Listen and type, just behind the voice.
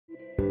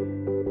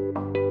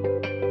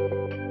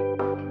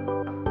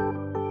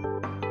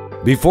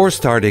Before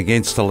starting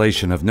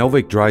installation of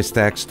Novik Dry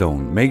Stack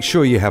Stone, make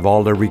sure you have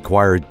all the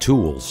required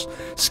tools: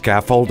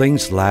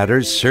 scaffoldings,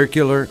 ladders,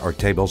 circular or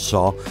table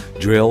saw,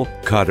 drill,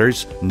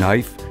 cutters,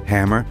 knife,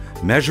 hammer,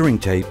 measuring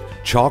tape,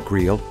 chalk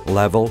reel,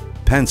 level,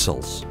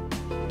 pencils.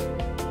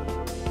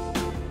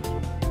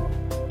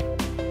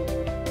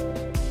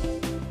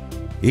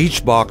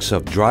 Each box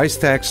of dry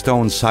stack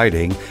stone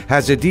siding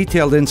has a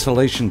detailed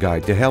installation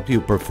guide to help you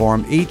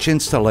perform each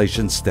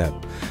installation step.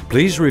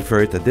 Please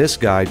refer to this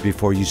guide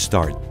before you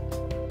start.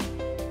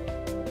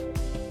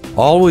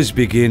 Always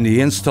begin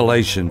the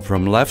installation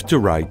from left to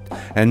right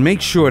and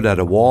make sure that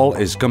a wall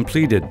is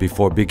completed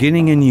before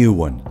beginning a new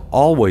one.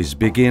 Always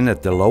begin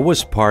at the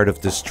lowest part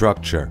of the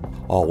structure.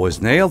 Always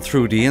nail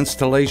through the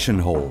installation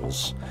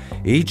holes.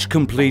 Each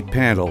complete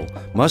panel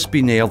must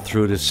be nailed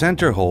through the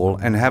center hole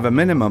and have a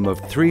minimum of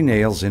 3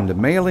 nails in the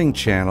mailing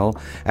channel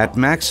at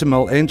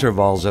maximal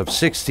intervals of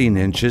 16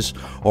 inches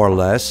or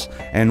less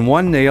and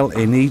 1 nail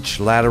in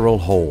each lateral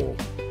hole.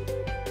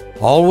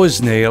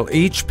 Always nail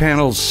each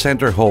panel's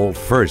center hole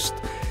first.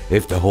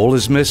 If the hole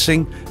is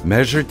missing,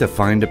 measure to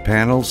find the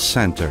panel's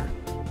center.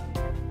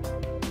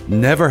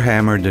 Never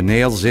hammer the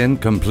nails in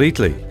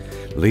completely.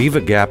 Leave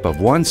a gap of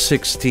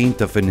 1/16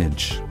 of an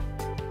inch.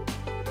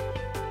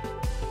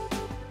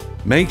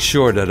 Make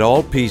sure that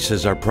all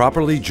pieces are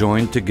properly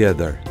joined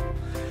together.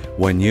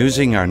 When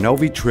using our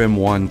NoviTrim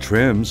 1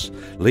 trims,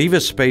 leave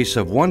a space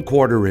of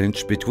 1/4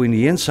 inch between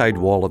the inside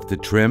wall of the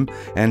trim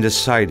and the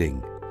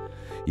siding.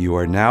 You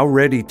are now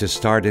ready to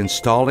start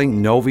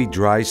installing Novik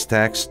Dry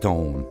Stack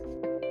Stone.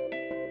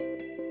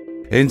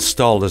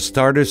 Install the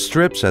starter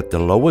strips at the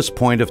lowest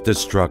point of the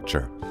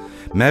structure.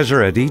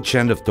 Measure at each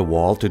end of the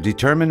wall to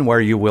determine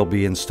where you will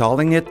be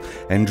installing it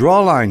and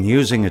draw a line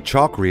using a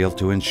chalk reel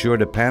to ensure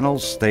the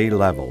panels stay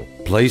level.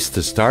 Place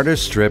the starter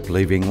strip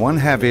leaving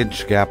 1/2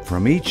 inch gap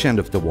from each end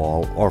of the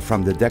wall or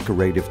from the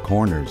decorative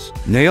corners.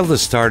 Nail the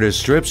starter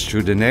strips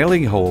through the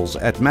nailing holes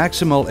at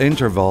maximal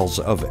intervals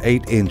of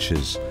 8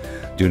 inches.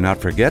 Do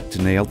not forget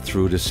to nail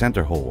through the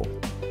center hole.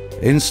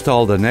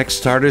 Install the next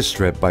starter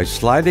strip by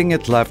sliding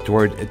it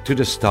leftward to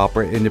the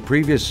stopper in the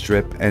previous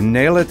strip and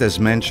nail it as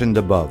mentioned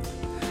above.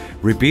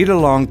 Repeat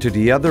along to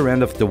the other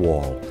end of the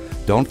wall.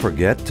 Don't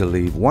forget to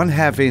leave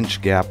 1/2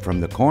 inch gap from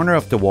the corner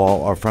of the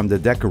wall or from the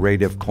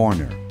decorative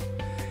corner.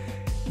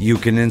 You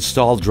can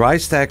install dry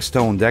stack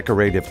stone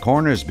decorative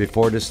corners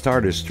before the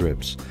starter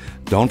strips.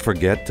 Don't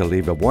forget to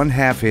leave a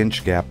 1/2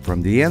 inch gap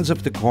from the ends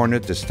of the corner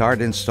to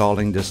start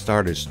installing the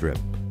starter strip.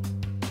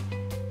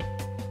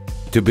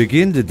 To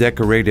begin the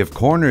decorative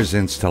corners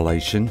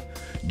installation,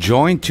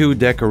 join 2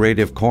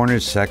 decorative corner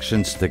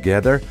sections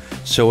together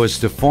so as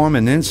to form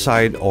an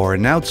inside or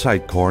an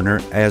outside corner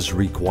as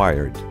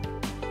required.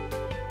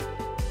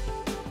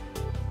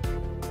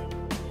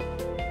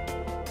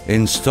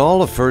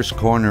 Install a first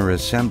corner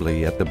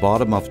assembly at the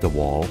bottom of the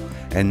wall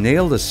and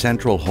nail the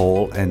central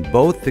hole and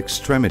both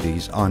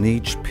extremities on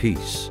each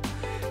piece.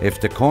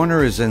 If the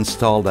corner is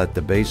installed at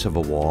the base of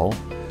a wall,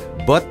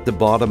 butt the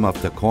bottom of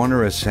the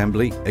corner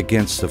assembly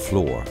against the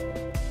floor.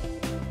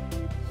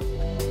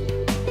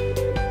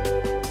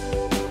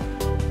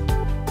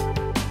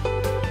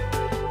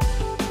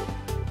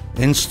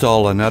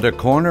 Install another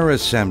corner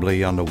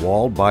assembly on the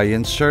wall by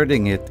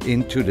inserting it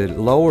into the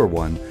lower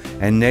one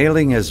and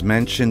nailing as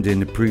mentioned in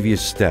the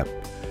previous step.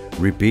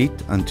 Repeat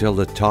until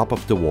the top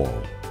of the wall.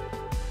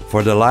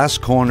 For the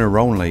last corner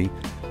only,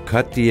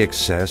 cut the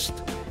excess,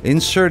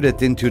 insert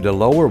it into the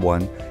lower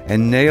one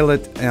and nail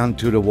it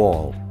onto the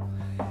wall.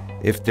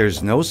 If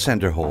there's no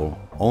center hole,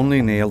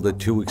 only nail the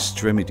 2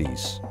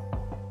 extremities.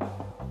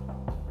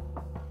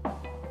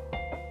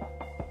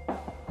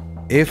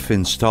 If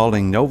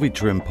installing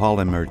NoviTrim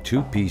Polymer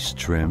 2-piece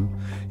trim,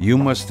 you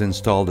must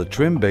install the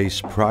trim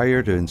base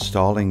prior to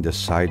installing the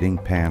siding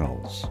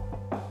panels.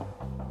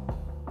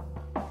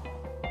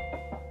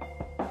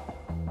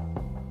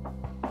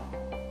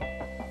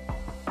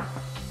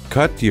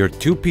 Cut your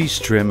 2-piece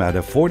trim at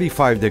a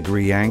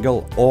 45-degree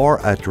angle or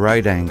at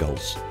right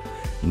angles.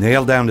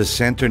 Nail down the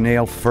center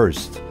nail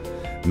first.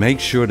 Make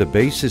sure the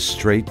base is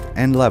straight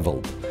and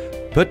leveled.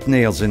 Put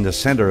nails in the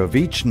center of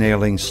each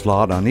nailing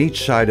slot on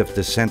each side of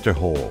the center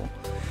hole.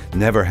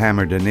 Never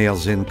hammer the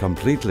nails in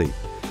completely.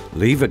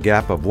 Leave a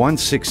gap of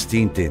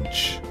 1/16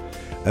 inch.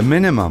 A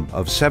minimum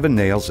of 7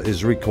 nails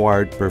is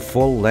required per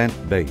full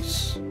length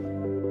base.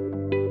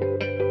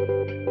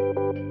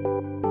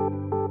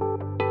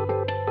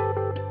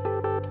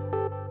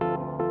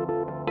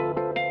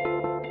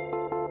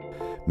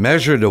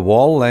 Measure the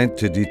wall length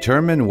to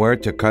determine where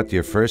to cut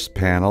your first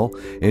panel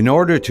in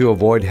order to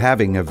avoid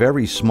having a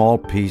very small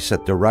piece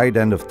at the right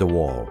end of the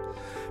wall.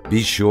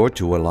 Be sure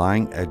to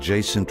align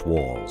adjacent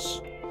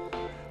walls.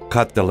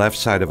 Cut the left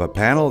side of a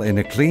panel in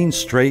a clean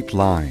straight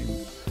line.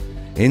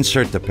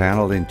 Insert the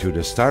panel into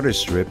the starter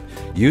strip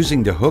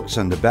using the hooks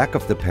on the back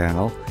of the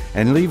panel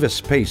and leave a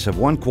space of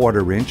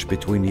 1/4 inch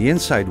between the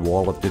inside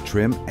wall of the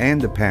trim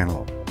and the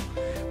panel.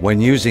 When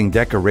using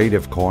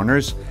decorative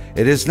corners,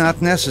 it is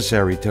not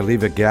necessary to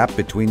leave a gap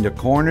between the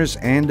corners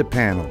and the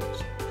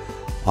panels.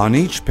 On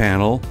each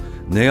panel,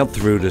 nail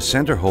through the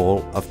center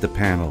hole of the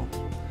panel.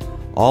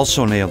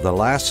 Also nail the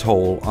last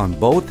hole on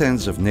both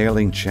ends of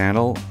nailing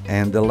channel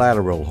and the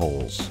lateral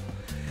holes.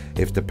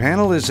 If the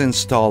panel is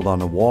installed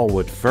on a wall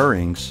with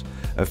furrings,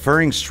 a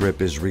furring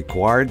strip is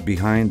required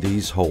behind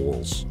these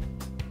holes.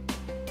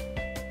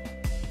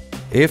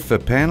 If a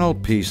panel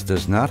piece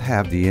does not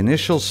have the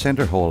initial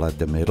center hole at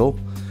the middle,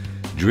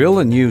 drill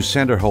a new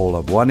center hole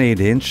of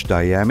 1/8 inch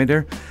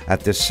diameter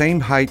at the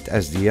same height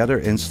as the other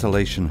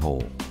installation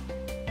hole.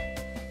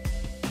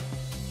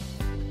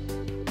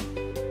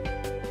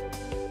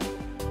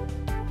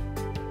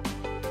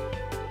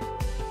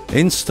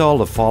 Install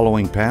the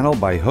following panel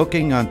by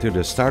hooking onto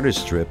the starter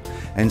strip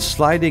and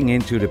sliding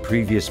into the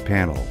previous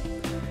panel.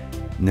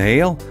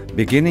 Nail,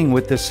 beginning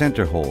with the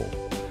center hole.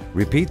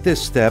 Repeat this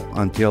step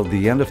until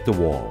the end of the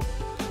wall.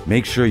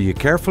 Make sure you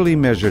carefully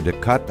measure the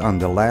cut on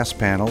the last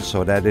panel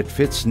so that it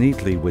fits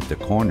neatly with the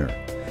corner.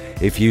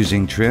 If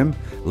using trim,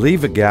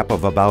 leave a gap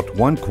of about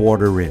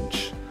 1/4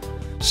 inch.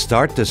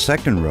 Start the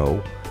second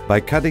row by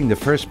cutting the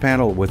first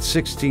panel with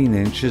 16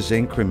 inches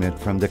increment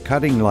from the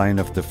cutting line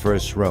of the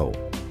first row.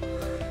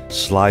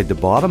 Slide the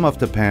bottom of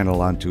the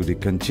panel onto the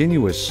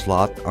continuous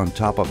slot on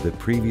top of the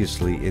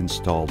previously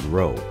installed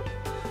row.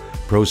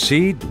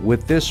 Proceed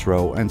with this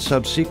row and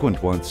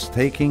subsequent ones,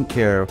 taking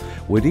care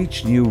with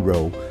each new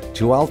row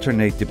to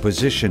alternate the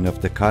position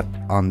of the cut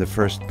on the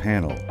first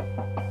panel.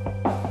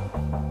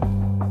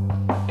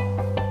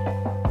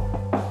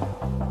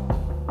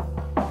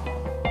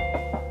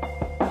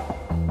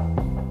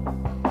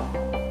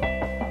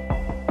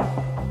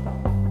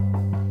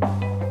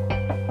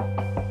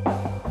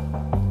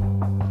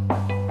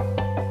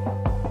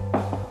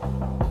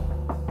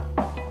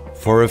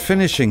 For a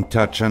finishing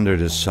touch under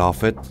the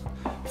soffit,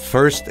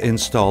 first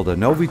install the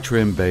Novik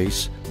trim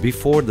base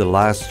before the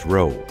last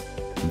row.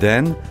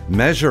 Then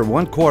measure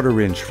 1/4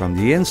 inch from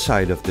the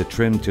inside of the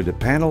trim to the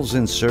panel's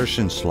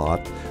insertion slot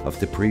of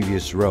the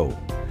previous row.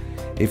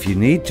 If you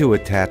need to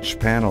attach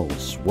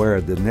panels where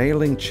the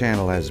nailing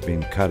channel has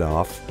been cut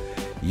off,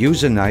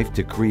 use a knife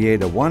to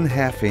create a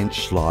 1/2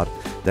 inch slot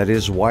that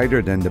is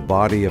wider than the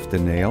body of the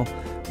nail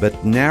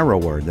but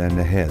narrower than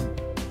the head.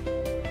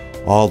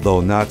 Although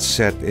not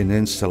set in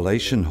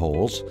installation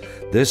holes,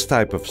 this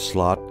type of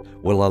slot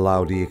will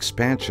allow the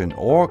expansion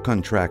or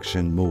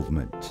contraction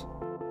movement.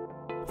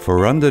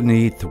 For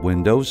underneath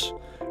windows,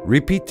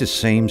 repeat the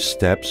same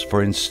steps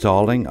for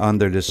installing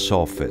under the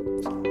soffit.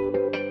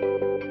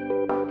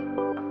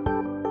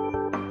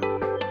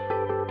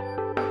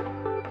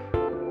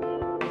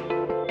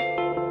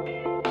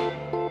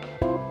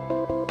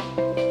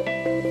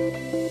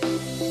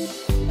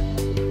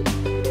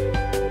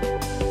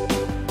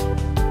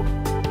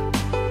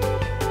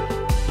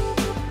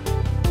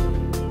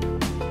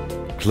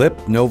 Clip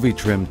Novik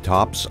trim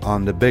tops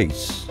on the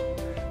base.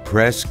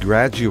 Press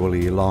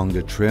gradually along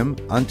the trim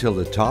until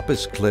the top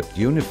is clipped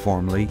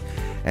uniformly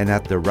and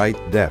at the right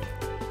depth.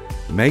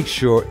 Make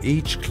sure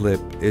each clip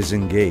is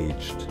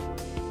engaged.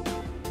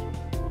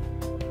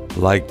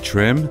 Like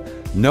trim,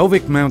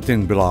 Novik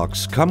mounting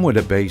blocks come with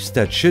a base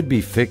that should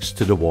be fixed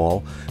to the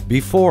wall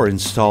before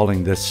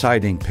installing the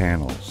siding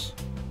panels.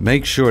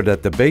 Make sure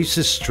that the base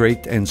is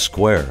straight and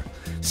square.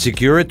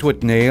 Secure it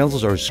with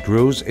nails or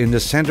screws in the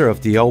center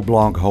of the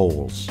oblong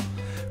holes.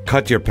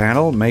 Cut your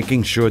panel,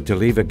 making sure to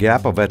leave a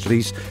gap of at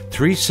least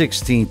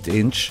 3/16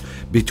 inch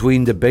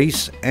between the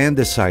base and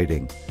the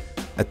siding.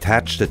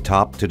 Attach the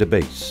top to the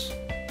base.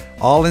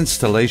 All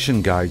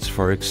installation guides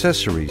for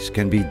accessories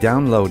can be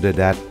downloaded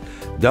at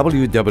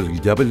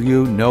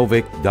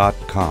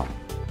www.novik.com.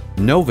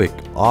 Novik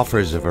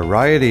offers a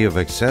variety of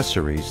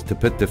accessories to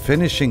put the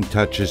finishing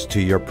touches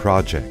to your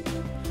project.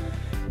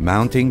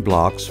 Mounting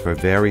blocks for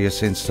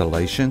various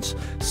installations,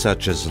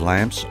 such as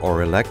lamps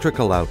or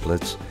electrical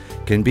outlets,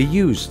 can be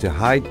used to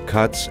hide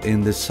cuts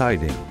in the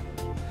siding.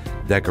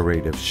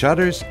 Decorative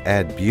shutters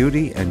add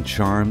beauty and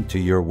charm to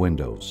your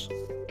windows.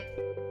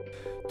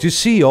 To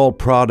see all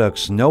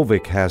products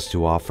Novik has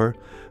to offer,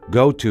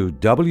 go to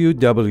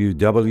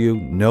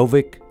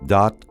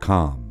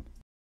www.novik.com.